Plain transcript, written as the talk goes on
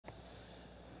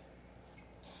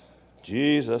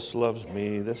Jesus loves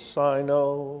me, this I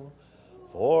know,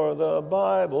 for the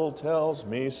Bible tells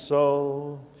me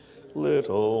so.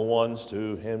 Little ones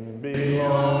to him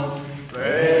belong,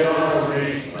 they are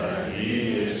weak, but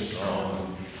he is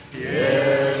strong.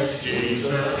 Yes,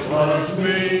 Jesus loves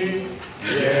me.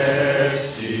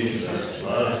 Yes, Jesus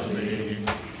loves me.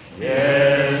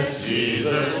 Yes,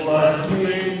 Jesus loves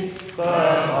me. The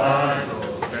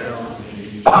Bible tells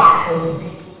me so.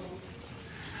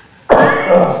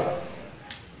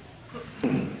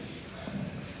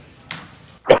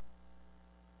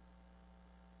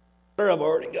 I've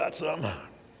already got some.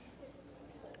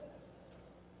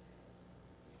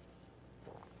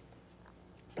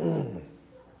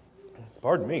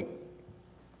 Pardon me.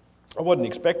 I wasn't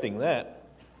expecting that.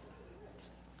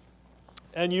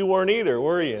 And you weren't either,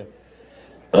 were you?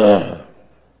 Does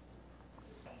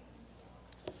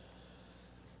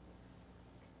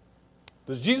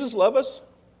Jesus love us?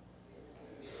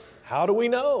 How do we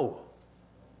know?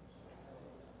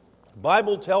 The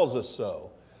Bible tells us so.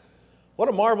 What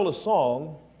a marvelous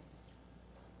song.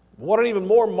 What an even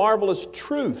more marvelous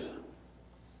truth.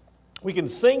 We can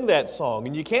sing that song,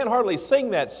 and you can't hardly sing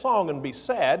that song and be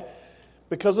sad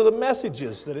because of the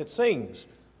messages that it sings.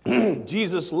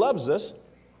 Jesus loves us,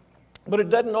 but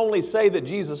it doesn't only say that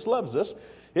Jesus loves us.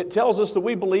 It tells us that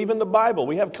we believe in the Bible.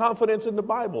 We have confidence in the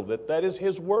Bible, that that is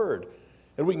His Word.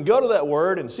 And we can go to that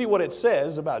Word and see what it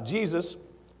says about Jesus'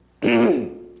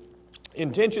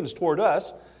 intentions toward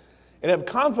us, and have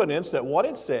confidence that what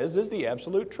it says is the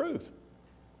absolute truth.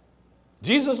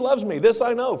 Jesus loves me, this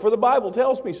I know, for the Bible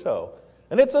tells me so.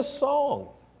 And it's a song.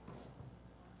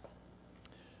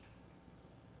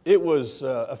 It was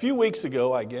a few weeks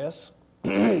ago, I guess.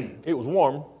 It was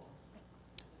warm.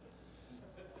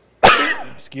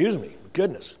 Excuse me,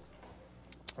 goodness.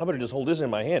 I better just hold this in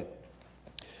my hand.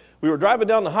 We were driving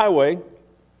down the highway,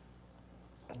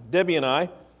 Debbie and I,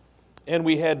 and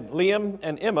we had Liam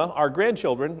and Emma, our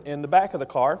grandchildren, in the back of the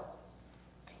car.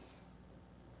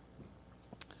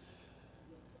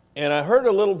 And I heard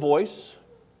a little voice.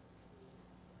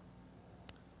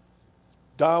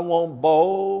 Down won't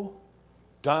bow,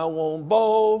 down won't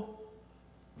bow.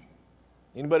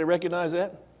 Anybody recognize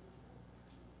that?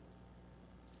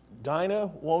 Dinah,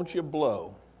 won't you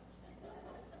blow?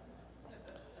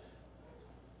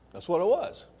 That's what it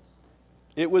was.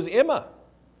 It was Emma.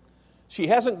 She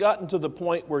hasn't gotten to the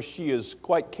point where she is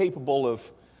quite capable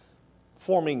of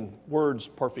forming words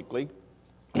perfectly,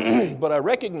 but I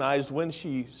recognized when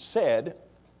she said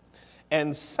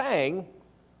and sang,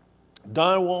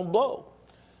 Dinah won't blow.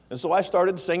 And so I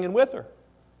started singing with her.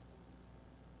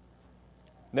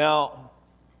 Now,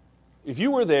 if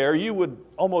you were there, you would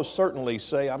almost certainly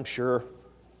say, I'm sure,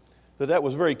 that that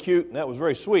was very cute and that was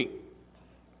very sweet.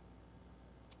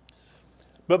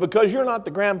 But because you're not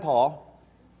the grandpa,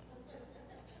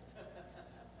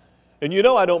 and you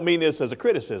know I don't mean this as a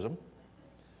criticism,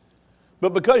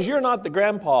 but because you're not the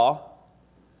grandpa,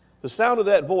 the sound of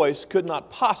that voice could not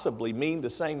possibly mean the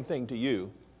same thing to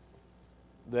you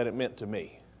that it meant to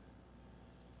me.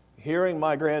 Hearing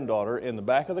my granddaughter in the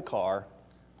back of the car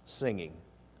singing.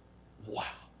 Wow.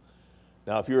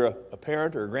 Now, if you're a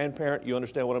parent or a grandparent, you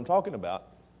understand what I'm talking about.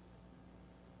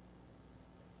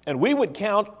 And we would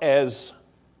count as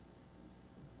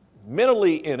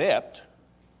mentally inept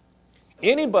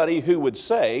anybody who would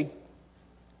say,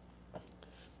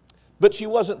 but she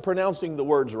wasn't pronouncing the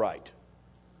words right.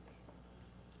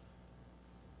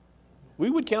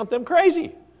 We would count them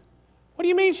crazy. What do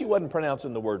you mean she wasn't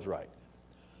pronouncing the words right?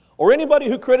 Or anybody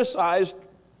who criticized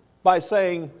by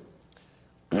saying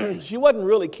she wasn't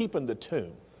really keeping the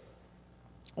tune,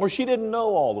 or she didn't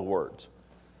know all the words.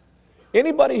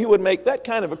 Anybody who would make that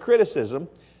kind of a criticism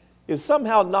is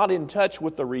somehow not in touch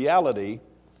with the reality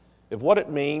of what it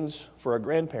means for a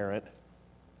grandparent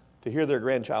to hear their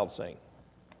grandchild sing.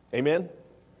 Amen?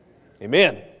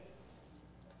 Amen.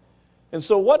 And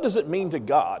so what does it mean to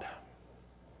God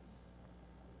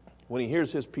when He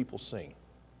hears His people sing?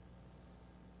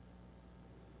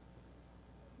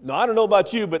 Now, I don't know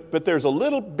about you, but there's a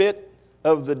little bit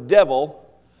of the devil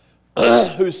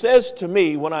who says to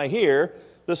me when I hear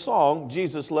the song,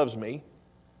 Jesus Loves Me,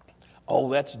 oh,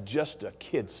 that's just a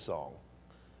kid's song.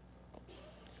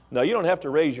 Now, you don't have to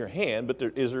raise your hand, but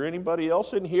is there anybody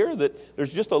else in here that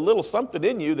there's just a little something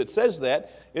in you that says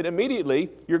that, and immediately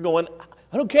you're going,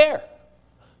 I don't care.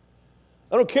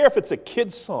 I don't care if it's a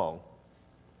kid's song.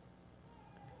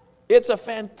 It's a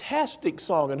fantastic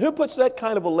song. And who puts that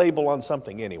kind of a label on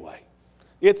something anyway?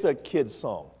 It's a kid's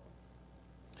song.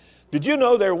 Did you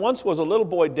know there once was a little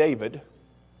boy, David,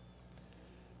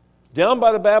 down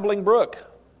by the babbling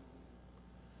brook?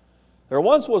 There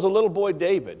once was a little boy,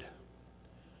 David,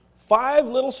 5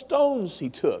 little stones he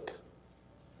took.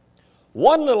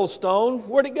 One little stone,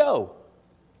 where'd it go?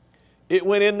 It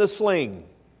went in the sling.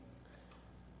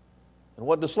 And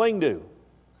what did the sling do?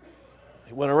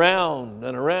 It went around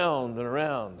and around and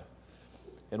around.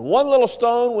 And one little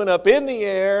stone went up in the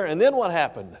air, and then what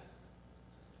happened?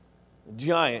 The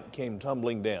giant came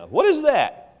tumbling down. What is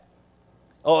that?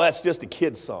 Oh, that's just a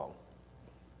kid's song.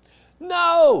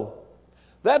 No,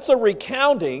 that's a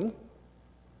recounting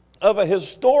of a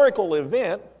historical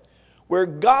event where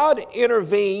God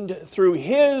intervened through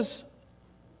His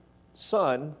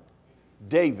son,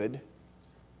 David,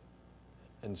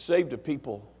 and saved a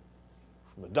people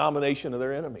from the domination of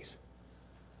their enemies.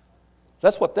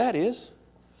 That's what that is.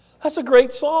 That's a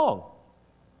great song.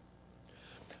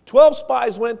 12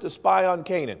 spies went to spy on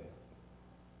Canaan.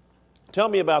 Tell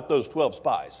me about those 12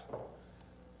 spies.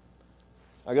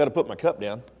 I got to put my cup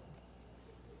down.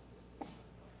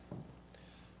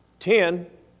 10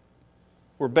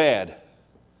 were bad.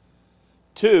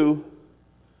 2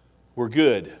 were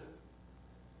good.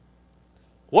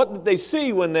 What did they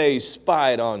see when they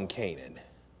spied on Canaan?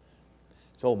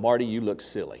 So, Marty, you look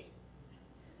silly.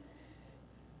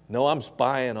 No, I'm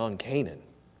spying on Canaan.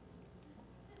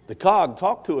 The COG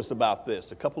talked to us about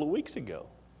this a couple of weeks ago.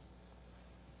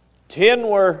 10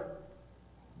 were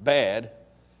bad,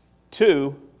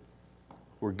 2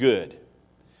 were good.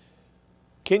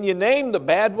 Can you name the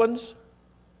bad ones?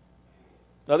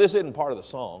 Now, this isn't part of the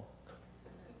song.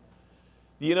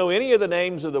 Do you know any of the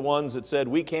names of the ones that said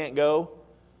we can't go?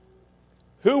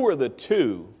 Who were the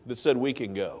 2 that said we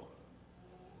can go?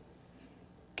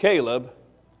 Caleb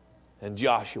and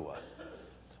Joshua.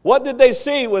 What did they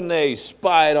see when they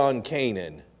spied on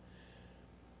Canaan?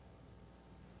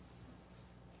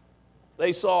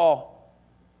 They saw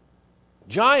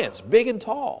giants, big and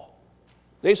tall.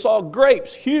 They saw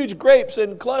grapes, huge grapes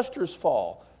in clusters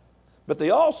fall. But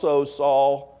they also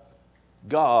saw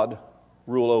God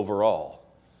rule over all.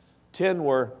 10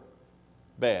 were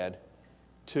bad,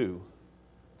 2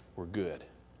 were good.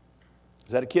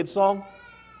 Is that a kid's song?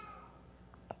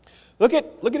 Look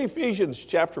at Ephesians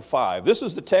chapter 5. This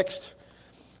is the text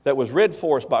that was read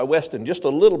for us by Weston just a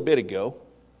little bit ago.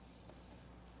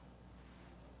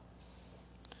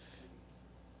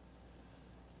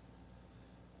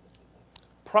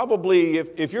 Probably,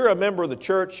 if you're a member of the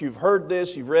church, you've heard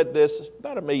this, you've read this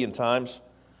about 1,000,000 times.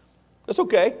 That's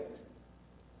okay.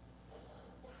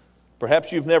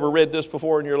 Perhaps you've never read this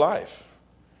before in your life.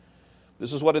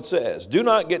 This is what it says. Do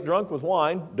not get drunk with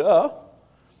wine. Duh.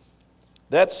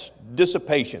 That's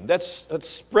dissipation. That's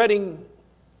spreading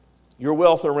your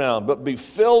wealth around. But be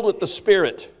filled with the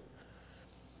Spirit,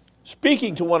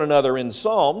 speaking to one another in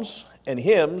psalms and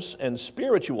hymns and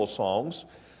spiritual songs,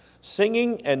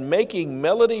 singing and making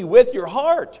melody with your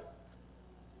heart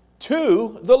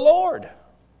to the Lord,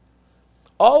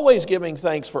 always giving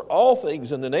thanks for all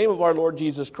things in the name of our Lord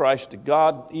Jesus Christ to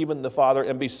God, even the Father,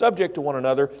 and be subject to one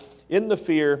another in the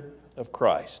fear of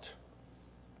Christ.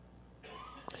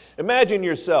 Imagine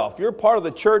yourself, you're part of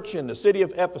the church in the city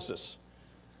of Ephesus.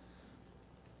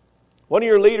 One of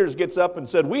your leaders gets up and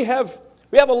said, we have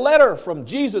a letter from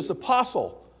Jesus'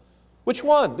 apostle. Which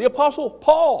one? The apostle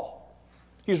Paul.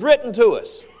 He's written to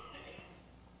us.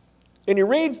 And he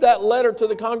reads that letter to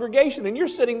the congregation, and you're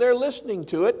sitting there listening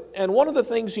to it, and one of the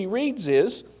things he reads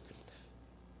is,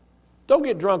 don't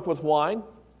get drunk with wine.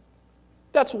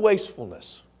 That's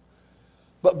wastefulness.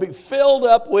 But be filled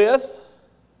up with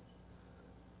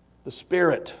the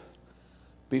Spirit.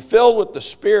 Be filled with the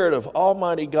Spirit of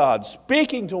Almighty God,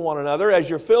 speaking to one another as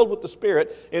you're filled with the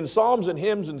Spirit in psalms and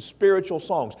hymns and spiritual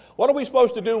songs. What are we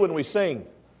supposed to do when we sing?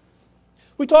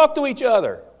 We talk to each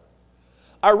other.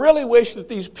 I really wish that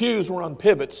these pews were on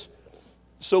pivots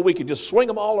so we could just swing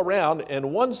them all around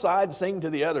and one side sing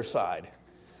to the other side,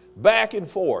 back and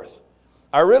forth.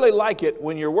 I really like it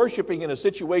when you're worshiping in a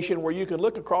situation where you can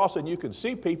look across and you can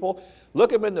see people,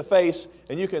 look them in the face,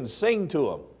 and you can sing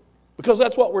to them, because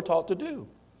that's what we're taught to do.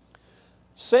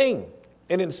 Sing.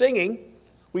 And in singing,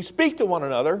 we speak to one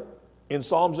another in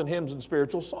psalms and hymns and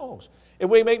spiritual songs. And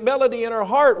we make melody in our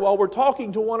heart while we're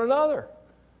talking to one another.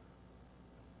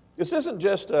 This isn't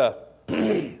just a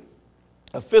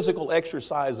physical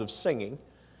exercise of singing.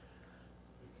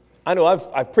 I know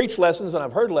I've preached lessons and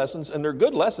I've heard lessons, and they're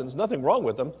good lessons, nothing wrong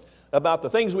with them, about the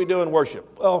things we do in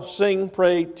worship. Well, sing,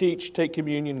 pray, teach, take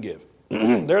communion, give.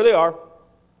 There they are.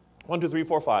 1, 2, 3,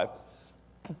 4, 5.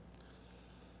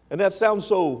 And that sounds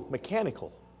so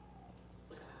mechanical.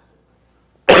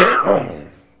 But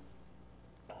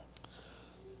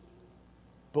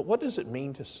what does it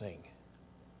mean to sing?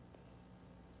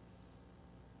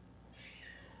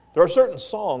 There are certain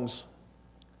songs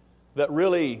that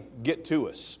really get to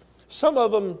us. Some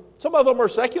of them are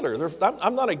secular.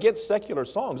 I'm not against secular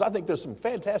songs. I think there's some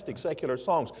fantastic secular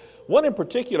songs. One in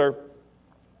particular,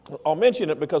 I'll mention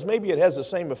it because maybe it has the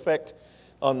same effect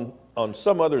on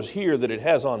some others here that it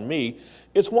has on me.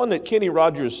 It's one that Kenny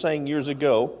Rogers sang years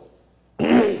ago.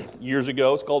 Years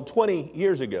ago. It's called 20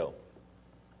 Years Ago.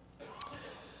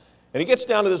 And he gets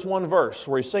down to this one verse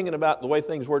where he's singing about the way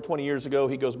things were 20 years ago.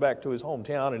 He goes back to his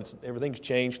hometown and everything's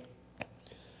changed.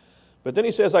 But then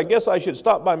he says, I guess I should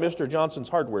stop by Mr. Johnson's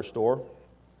hardware store.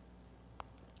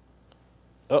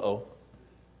 Uh-oh.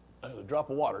 A drop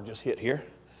of water just hit here.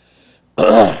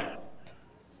 I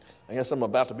guess I'm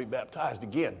about to be baptized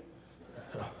again.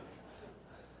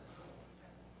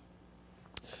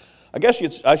 I guess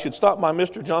I should stop by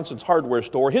Mr. Johnson's hardware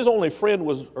store. His only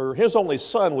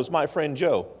son was my friend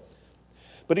Joe.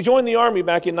 But he joined the Army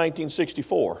back in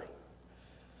 1964.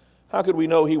 How could we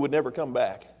know he would never come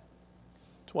back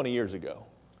 20 years ago?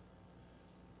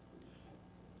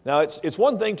 Now, it's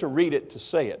one thing to read it, to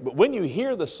say it, but when you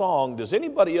hear the song, does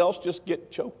anybody else just get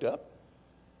choked up?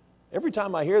 Every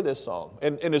time I hear this song,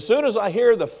 and as soon as I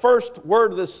hear the first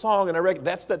word of this song, and I reckon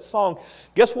that's that song,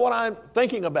 guess what I'm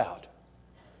thinking about?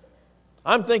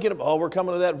 I'm thinking, we're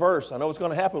coming to that verse. I know what's going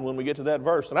to happen when we get to that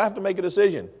verse, and I have to make a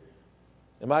decision.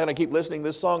 Am I going to keep listening to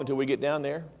this song until we get down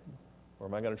there? Or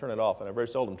am I going to turn it off? And I very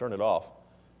seldom turn it off.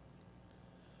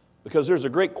 Because there's a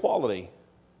great quality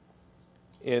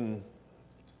in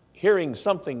hearing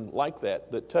something like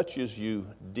that touches you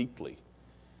deeply.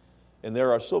 And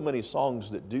there are so many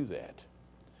songs that do that.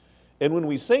 And when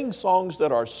we sing songs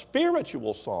that are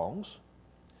spiritual songs,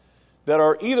 that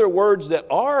are either words that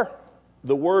are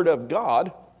the Word of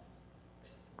God,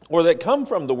 or that come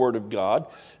from the Word of God.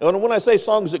 And when I say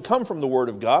songs that come from the Word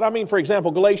of God, I mean, for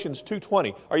example, Galatians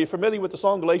 2:20. Are you familiar with the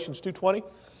song Galatians 2:20?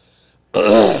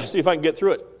 See if I can get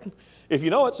through it. If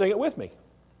you know it, sing it with me.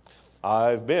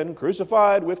 I've been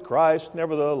crucified with Christ,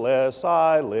 nevertheless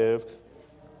I live.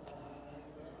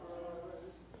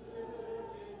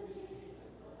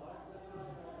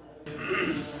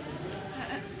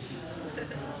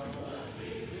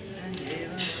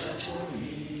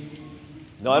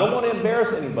 Now, I don't want to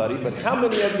embarrass anybody, but how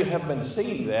many of you have been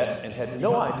singing that and had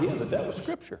no idea that that was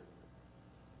Scripture?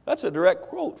 That's a direct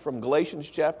quote from Galatians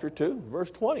chapter 2, verse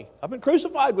 20. I've been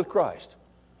crucified with Christ.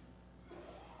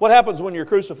 What happens when you're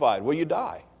crucified? Well, you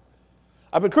die.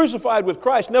 I've been crucified with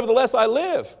Christ, nevertheless I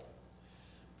live.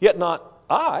 Yet not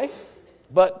I,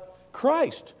 but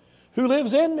Christ, who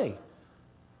lives in me.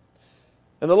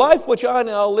 And the life which I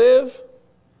now live,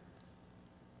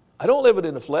 I don't live it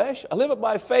in the flesh. I live it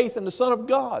by faith in the Son of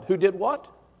God, who did what?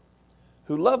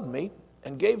 Who loved me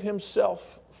and gave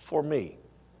himself for me.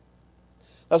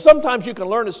 Now, sometimes you can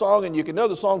learn a song and you can know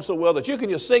the song so well that you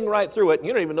can just sing right through it and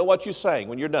you don't even know what you sang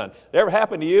when you're done. That ever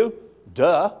happened to you?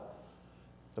 Duh.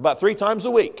 About 3 times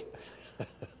a week.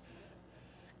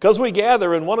 Because we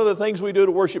gather, and one of the things we do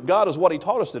to worship God is what He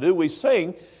taught us to do. We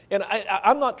sing, and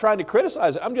I'm not trying to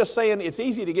criticize it. I'm just saying it's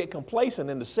easy to get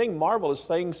complacent and to sing marvelous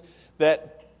things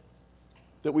that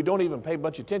we don't even pay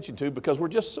much attention to because we're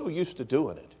just so used to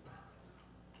doing it.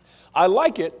 I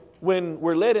like it when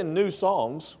we're led in new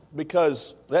songs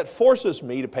because that forces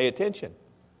me to pay attention.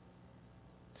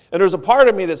 And there's a part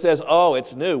of me that says, oh,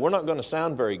 it's new. We're not going to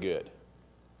sound very good.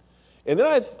 And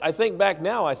then I think back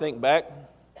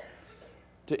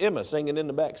to Emma singing in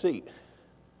the back seat.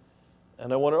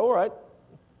 And I wonder, all right,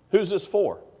 who's this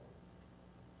for?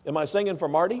 Am I singing for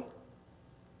Marty?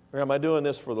 Or am I doing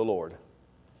this for the Lord?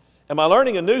 Am I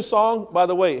learning a new song? By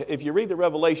the way, if you read the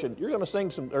Revelation, you're going to sing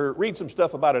or read some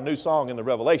stuff about a new song in the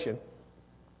Revelation.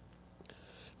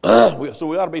 So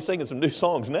we ought to be singing some new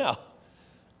songs now.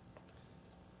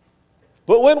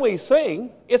 But when we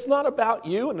sing, it's not about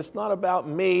you and it's not about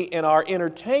me and our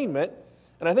entertainment.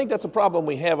 And I think that's a problem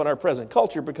we have in our present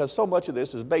culture because so much of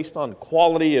this is based on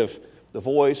quality of the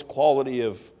voice, quality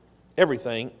of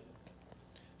everything,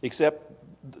 except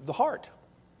the heart.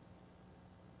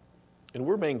 And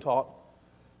we're being taught,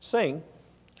 sing,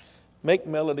 make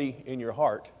melody in your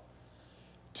heart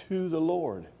to the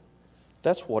Lord.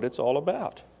 That's what it's all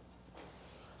about.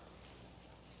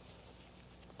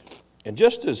 And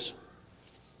just as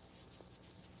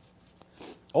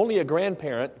only a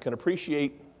grandparent can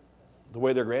appreciate the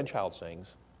way their grandchild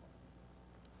sings,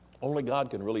 only God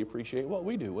can really appreciate what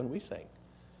we do when we sing.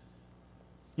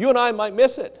 You and I might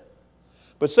miss it,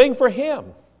 but sing for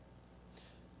Him.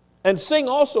 And sing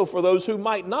also for those who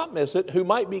might not miss it, who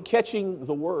might be catching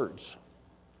the words.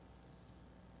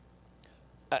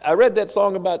 I read that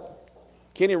song about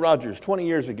Kenny Rogers 20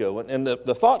 years ago, and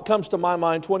the thought comes to my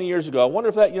mind 20 years ago. I wonder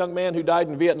if that young man who died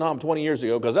in Vietnam 20 years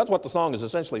ago, because that's what the song is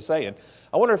essentially saying,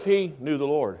 I wonder if he knew the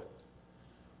Lord.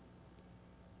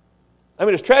 I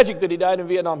mean, it's tragic that he died in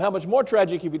Vietnam. How much more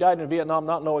tragic if he died in Vietnam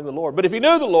not knowing the Lord? But if he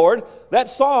knew the Lord, that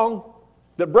song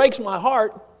that breaks my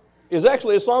heart is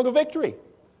actually a song of victory.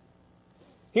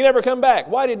 He never come back.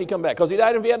 Why didn't he come back? Because he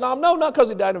died in Vietnam? No, not because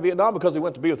he died in Vietnam, because he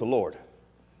went to be with the Lord.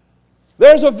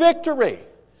 There's a victory.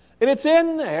 And it's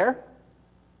in there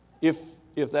if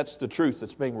that's the truth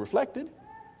that's being reflected.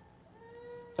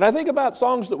 And I think about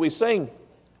songs that we sing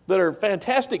that are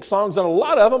fantastic songs, and a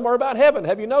lot of them are about heaven.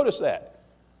 Have you noticed that?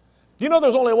 Do you know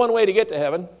there's only one way to get to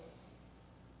heaven?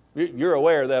 You're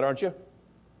aware of that, aren't you?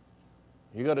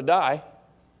 You're going to die.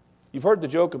 You've heard the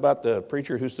joke about the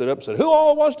preacher who stood up and said, "Who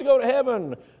all wants to go to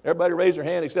heaven?" Everybody raised their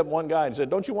hand except one guy and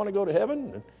said, "Don't you want to go to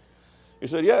heaven?" And he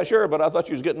said, "Yeah, sure, but I thought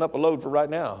you was getting up a load for right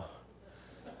now."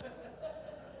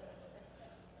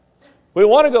 We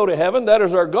want to go to heaven. That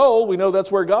is our goal. We know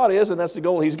that's where God is, and that's the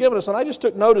goal He's given us. And I just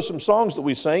took note of some songs that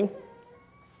we sing.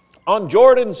 On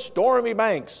Jordan's stormy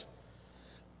banks.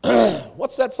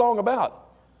 What's that song about?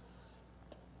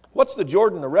 What's the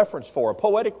Jordan a reference for? A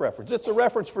poetic reference. It's a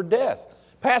reference for death.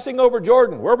 Passing over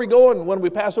Jordan. Where are we going when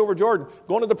we pass over Jordan?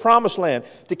 Going to the promised land.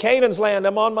 To Canaan's land,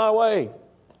 I'm on my way.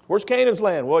 Where's Canaan's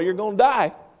land? Well, you're going to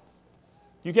die.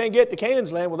 You can't get to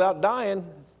Canaan's land without dying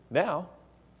now.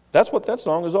 That's what that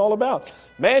song is all about.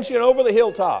 Mansion over the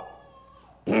hilltop.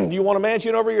 You want a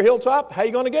mansion over your hilltop? How are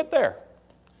you going to get there?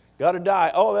 Got to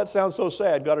die. Oh, that sounds so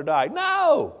sad. Got to die.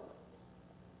 No!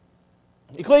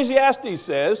 Ecclesiastes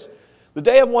says the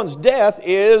day of one's death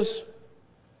is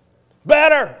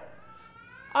better.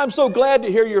 I'm so glad to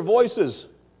hear your voices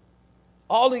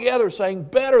all together saying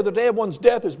better. The day of one's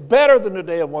death is better than the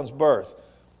day of one's birth.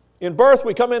 In birth,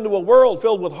 we come into a world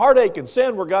filled with heartache and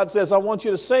sin where God says, I want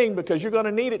you to sing because you're going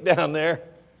to need it down there.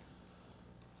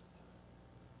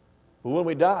 But when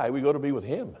we die, we go to be with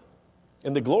Him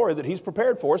in the glory that He's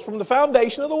prepared for us from the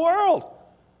foundation of the world.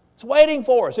 It's waiting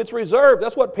for us. It's reserved.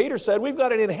 That's what Peter said. We've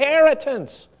got an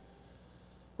inheritance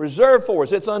reserved for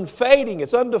us. It's unfading.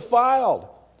 It's undefiled.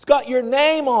 It's got your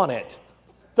name on it.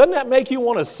 Doesn't that make you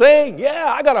want to sing?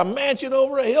 Yeah, I got a mansion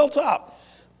over a hilltop.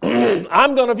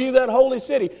 I'm going to view that holy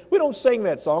city. We don't sing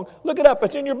that song. Look it up.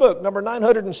 It's in your book, number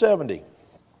 970.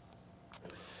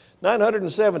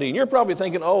 970. And you're probably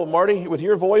thinking, oh, Marty, with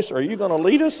your voice, are you going to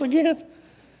lead us again?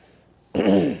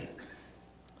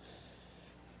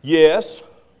 Yes.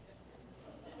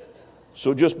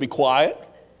 So just be quiet.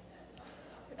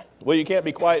 Well, you can't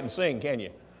be quiet and sing, can you?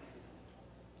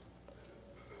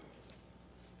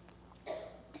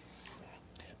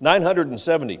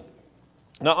 $970.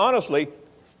 Now, honestly,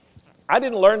 I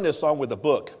didn't learn this song with a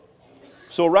book.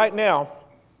 So right now,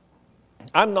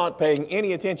 I'm not paying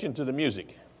any attention to the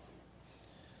music.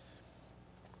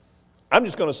 I'm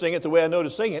just going to sing it the way I know to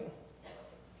sing it.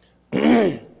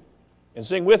 And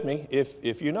sing with me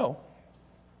if you know.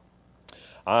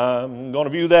 I'm going to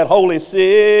view that holy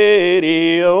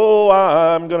city. Oh,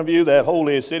 I'm going to view that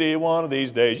holy city one of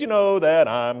these days. You know that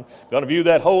I'm going to view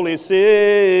that holy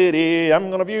city. I'm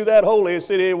going to view that holy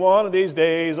city one of these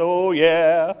days. Oh,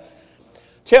 yeah.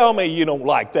 Tell me you don't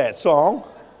like that song.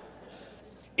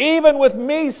 Even with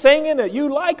me singing it, you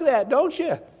like that, don't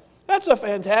you? That's a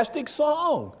fantastic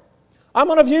song. I'm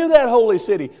going to view that holy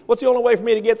city. What's the only way for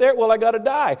me to get there? Well, I got to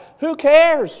die. Who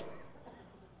cares?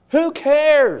 Who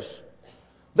cares?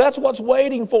 That's what's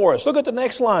waiting for us. Look at the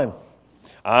next line.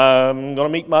 I'm going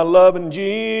to meet my loving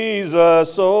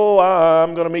Jesus. Oh,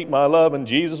 I'm going to meet my loving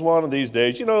Jesus one of these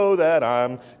days. You know that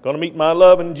I'm going to meet my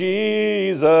loving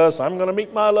Jesus. I'm going to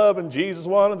meet my loving Jesus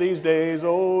one of these days.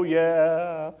 Oh,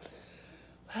 yeah.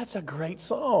 That's a great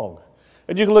song.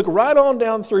 And you can look right on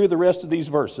down through the rest of these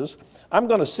verses. I'm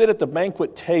going to sit at the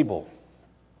banquet table.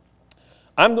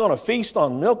 I'm going to feast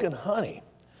on milk and honey.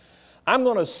 I'm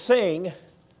going to sing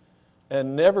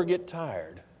and never get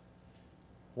tired.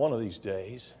 One of these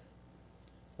days,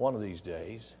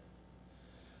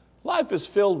 life is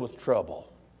filled with trouble,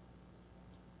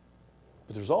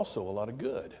 but there's also a lot of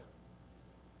good.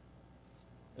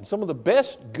 And some of the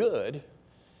best good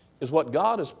is what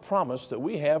God has promised that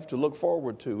we have to look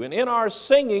forward to. And in our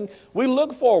singing, we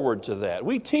look forward to that.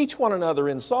 We teach one another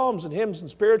in psalms and hymns and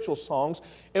spiritual songs,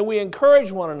 and we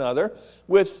encourage one another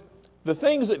with the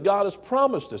things that God has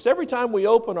promised us. Every time we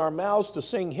open our mouths to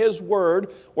sing His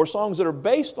Word or songs that are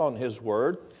based on His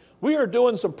Word, we are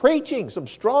doing some preaching, some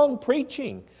strong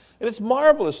preaching. And it's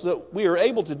marvelous that we are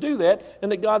able to do that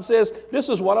and that God says, this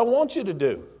is what I want you to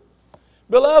do.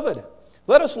 Beloved,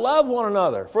 let us love one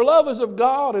another, for love is of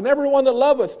God, and everyone that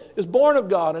loveth is born of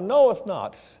God and knoweth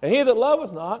not. And he that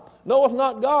loveth not knoweth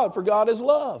not God, for God is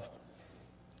love.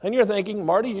 And you're thinking,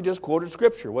 Marty, you just quoted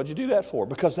Scripture. What'd you do that for?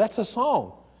 Because that's a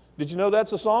song. Did you know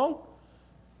that's a song?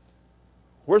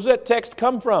 Where's that text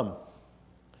come from?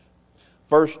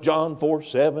 1 John 4,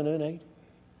 7 and 8.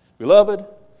 Beloved,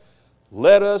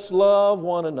 let us love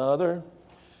one another,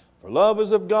 for love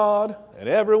is of God, and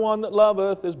everyone that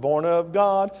loveth is born of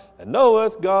God, and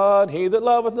knoweth God. He that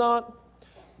loveth not,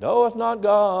 knoweth not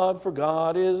God, for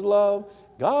God is love.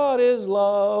 God is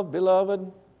love,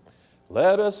 beloved.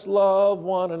 Let us love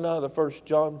one another. 1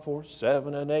 John 4,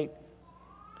 7 and 8.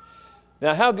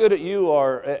 Now, how good you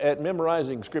are at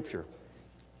memorizing Scripture.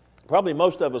 Probably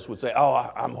most of us would say, oh,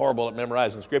 I'm horrible at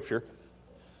memorizing Scripture.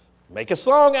 Make a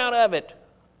song out of it.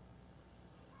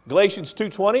 Galatians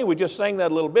 2:20, we just sang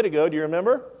that a little bit ago. Do you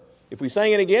remember? If we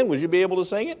sang it again, would you be able to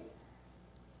sing it?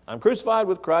 I'm crucified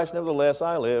with Christ, nevertheless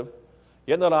I live.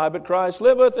 Yet not I, but Christ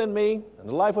liveth in me. And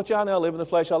the life which I now live in the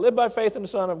flesh, I live by faith in the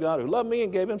Son of God, who loved me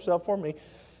and gave himself for me.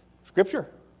 Scripture.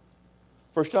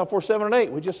 1 John 4, 7 and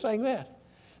 8, we just sang that.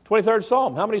 23rd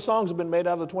Psalm. How many songs have been made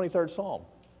out of the 23rd Psalm?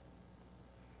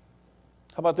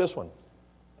 How about this one?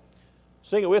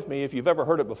 Sing it with me if you've ever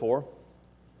heard it before.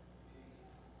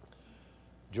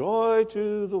 Joy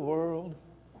to the world,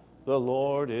 the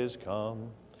Lord is come.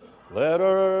 Let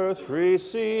earth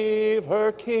receive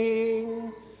her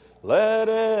King. Let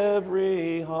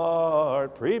every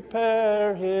heart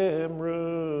prepare him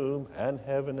room. And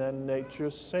heaven and nature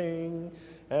sing,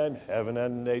 and heaven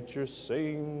and nature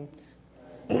sing.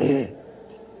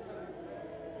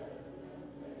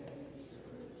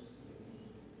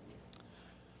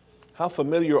 How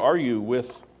familiar are you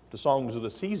with the songs of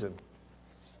the season?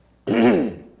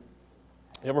 You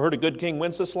ever heard of Good King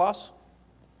Wenceslas?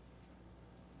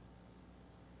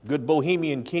 Good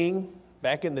Bohemian king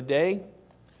back in the day.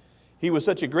 He was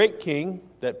such a great king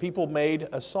that people made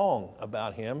a song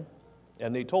about him,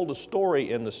 and they told a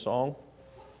story in the song.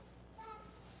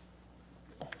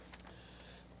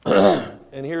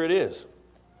 And here it is.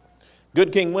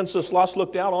 Good King Wenceslas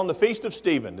looked out on the Feast of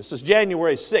Stephen. This is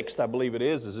January 6th, I believe it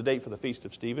is the date for the Feast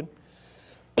of Stephen.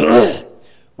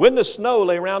 When the snow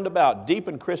lay round about, deep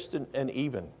and crisp and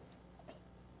even.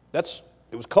 It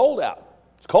was cold out.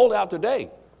 It's cold out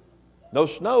today. No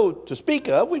snow to speak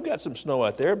of. We've got some snow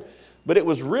out there, but it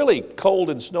was really cold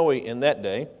and snowy in that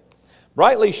day.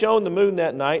 Brightly shone the moon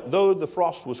that night, though the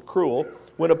frost was cruel,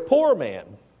 when a poor man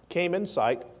came in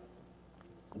sight,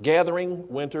 gathering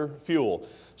winter fuel.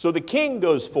 So the king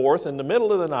goes forth in the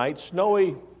middle of the night,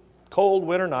 snowy, cold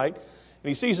winter night, and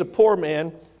he sees a poor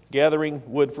man gathering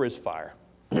wood for his fire.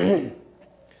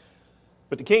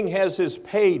 But the king has his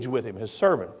page with him, his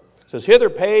servant. Says, hither,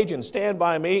 page, and stand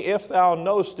by me, if thou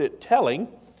knowst it, telling,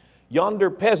 yonder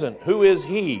peasant, who is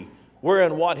he, where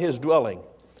and what his dwelling?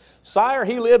 Sire,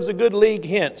 he lives a good league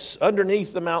hence,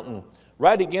 underneath the mountain,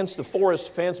 right against the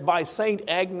forest fence, by St.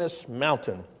 Agnes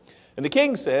mountain. And the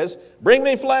king says, bring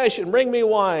me flesh and bring me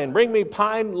wine, bring me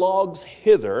pine logs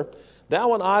hither.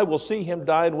 Thou and I will see him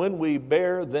dine when we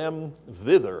bear them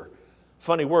thither.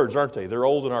 Funny words, aren't they? They're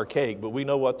old and archaic, but we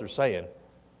know what they're saying.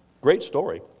 Great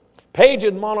story. Page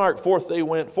and monarch, forth they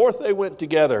went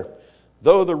together,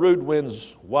 though the rude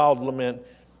winds wild lament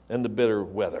and the bitter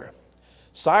weather.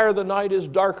 Sire, the night is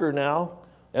darker now,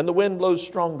 and the wind blows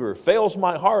stronger. Fails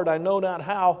my heart, I know not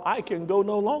how, I can go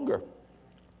no longer.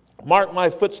 Mark my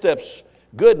footsteps,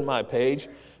 good my page,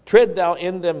 tread thou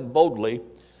in them boldly.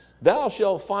 Thou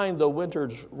shalt find the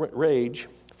winter's rage,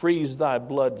 freeze thy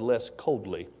blood less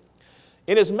coldly.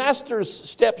 In his master's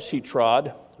steps he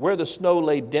trod, where the snow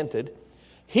lay dented.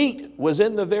 Heat was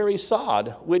in the very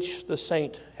sod, which the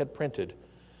saint had printed.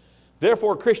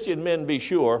 Therefore, Christian men, be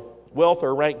sure, wealth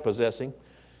or rank possessing,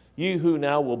 you who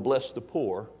now will bless the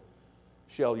poor,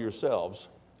 shall yourselves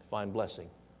find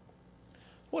blessing.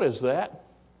 What is that?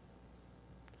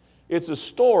 It's a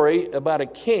story about a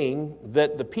king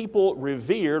that the people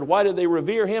revered. Why did they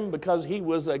revere him? Because he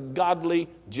was a godly,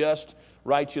 just,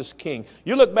 righteous king.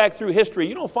 You look back through history,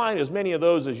 you don't find as many of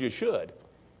those as you should.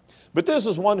 But this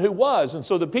is one who was. And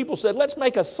so the people said, let's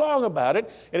make a song about it.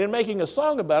 And in making a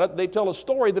song about it, they tell a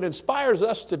story that inspires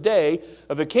us today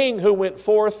of a king who went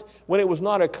forth when it was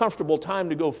not a comfortable time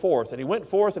to go forth. And he went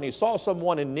forth and he saw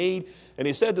someone in need. And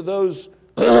he said to those,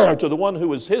 to the one who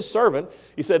was his servant,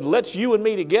 he said, let's you and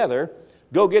me together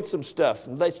go get some stuff.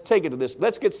 And let's take it to this.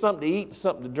 Let's get something to eat,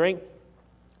 something to drink.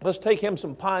 Let's take him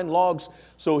some pine logs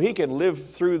so he can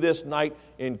live through this night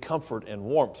in comfort and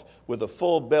warmth with a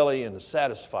full belly and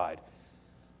satisfied.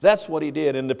 That's what he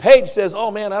did. And the page says, oh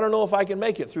man, I don't know if I can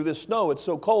make it through this snow. It's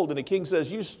so cold. And the king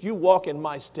says, you walk in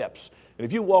my steps. And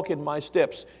if you walk in my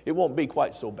steps, it won't be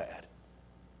quite so bad.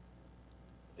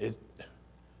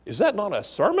 Is that not a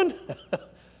sermon?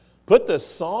 put this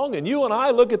song, and you and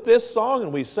I look at this song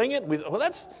and we sing it, and well,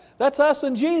 that's us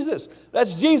and Jesus.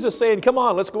 That's Jesus saying, come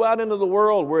on, let's go out into the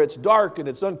world where it's dark and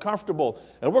it's uncomfortable,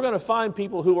 and we're going to find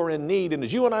people who are in need. And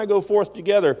as you and I go forth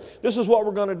together, this is what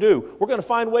we're going to do. We're going to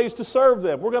find ways to serve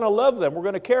them. We're going to love them. We're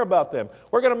going to care about them.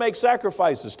 We're going to make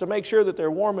sacrifices to make sure that they're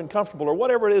warm and comfortable or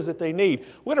whatever it is that they need.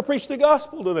 We're going to preach the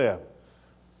gospel to them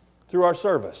through our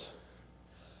service.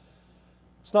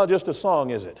 It's not just a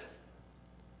song, is it?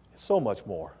 It's so much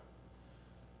more.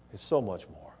 It's so much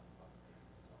more.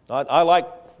 I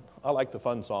like the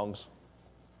fun songs.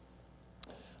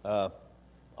 I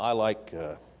like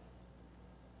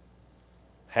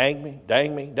hang me,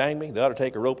 dang me, dang me. They ought to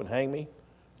take a rope and hang me.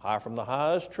 High from the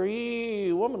highest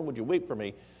tree, woman, would you weep for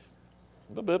me?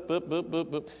 Boop, boop, boop, boop, boop,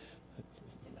 boop.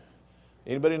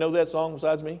 Anybody know that song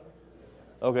besides me?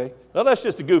 Okay. Now that's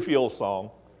just a goofy old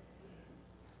song.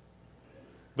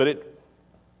 But it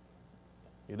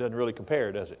doesn't really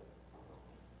compare, does it?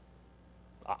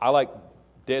 I like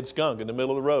Dead Skunk in the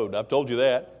Middle of the Road. I've told you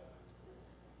that.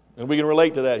 And we can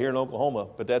relate to that here in Oklahoma,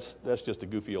 but that's just a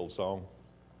goofy old song.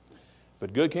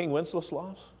 But Good King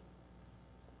Wenceslas,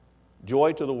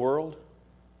 Joy to the World,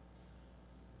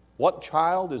 What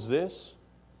Child Is This?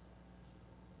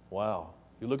 Wow.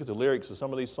 You look at the lyrics of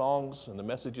some of these songs and the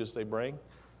messages they bring.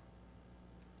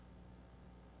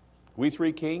 We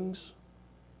Three Kings.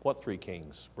 What three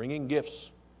kings? Bringing gifts.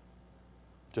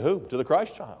 To whom? To the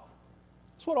Christ child.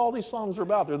 That's what all these songs are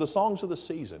about. They're the songs of the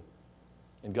season.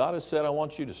 And God has said, I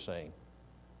want you to sing.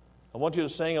 I want you to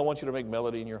sing. I want you to make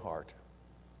melody in your heart.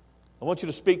 I want you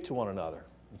to speak to one another,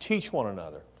 and teach one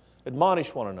another,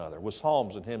 admonish one another with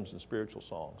psalms and hymns and spiritual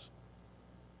songs.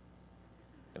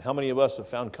 And how many of us have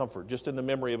found comfort just in the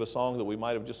memory of a song that we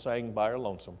might have just sang by our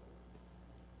lonesome?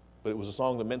 But it was a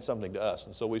song that meant something to us,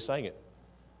 and so we sang it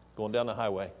going down the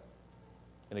highway.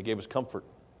 And it gave us comfort,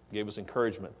 gave us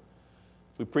encouragement.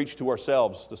 We preached to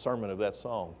ourselves the sermon of that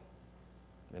song,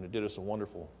 and it did us a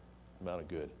wonderful amount of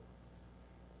good.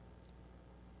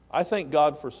 I thank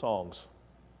God for songs.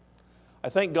 I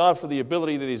thank God for the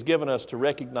ability that He's given us to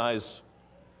recognize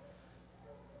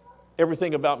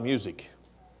everything about music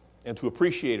and to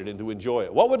appreciate it and to enjoy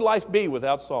it. What would life be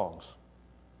without songs?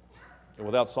 And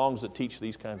without songs that teach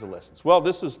these kinds of lessons? Well,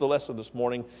 this is the lesson this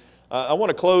morning. I want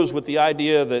to close with the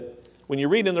idea that when you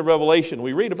read in the Revelation,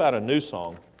 we read about a new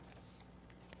song.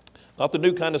 Not the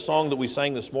new kind of song that we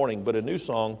sang this morning, but a new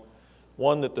song,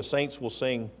 one that the saints will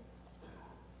sing,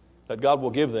 that God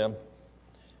will give them.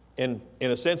 And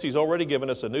in a sense, He's already given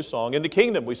us a new song. In the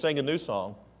kingdom, we sing a new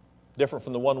song, different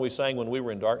from the one we sang when we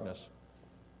were in darkness.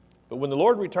 But when the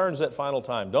Lord returns that final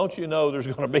time, don't you know there's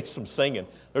going to be some singing,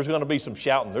 there's going to be some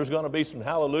shouting, there's going to be some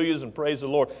hallelujahs and praise the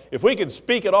Lord. If we can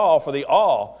speak at all for the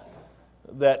awe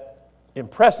that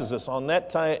impresses us on that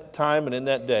time and in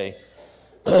that day,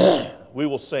 we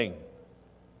will sing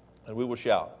and we will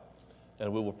shout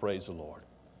and we will praise the Lord.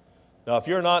 Now, if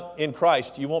you're not in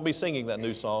Christ, you won't be singing that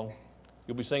new song.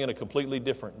 You'll be singing a completely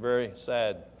different, very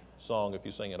sad song if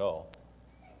you sing at all.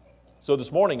 So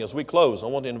this morning, as we close, I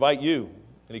want to invite you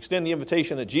and extend the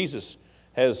invitation that Jesus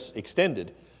has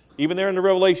extended. Even there in the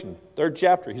Revelation, 3rd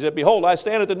chapter, He said, behold, I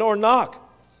stand at the door and knock.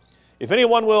 If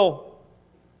anyone will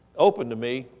open to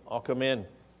me, I'll come in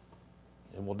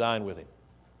and we'll dine with Him.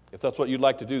 If that's what you'd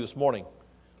like to do this morning,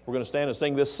 we're going to stand and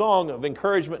sing this song of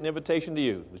encouragement and invitation to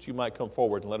you, that you might come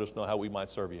forward and let us know how we might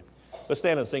serve you. Let's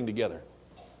stand and sing together.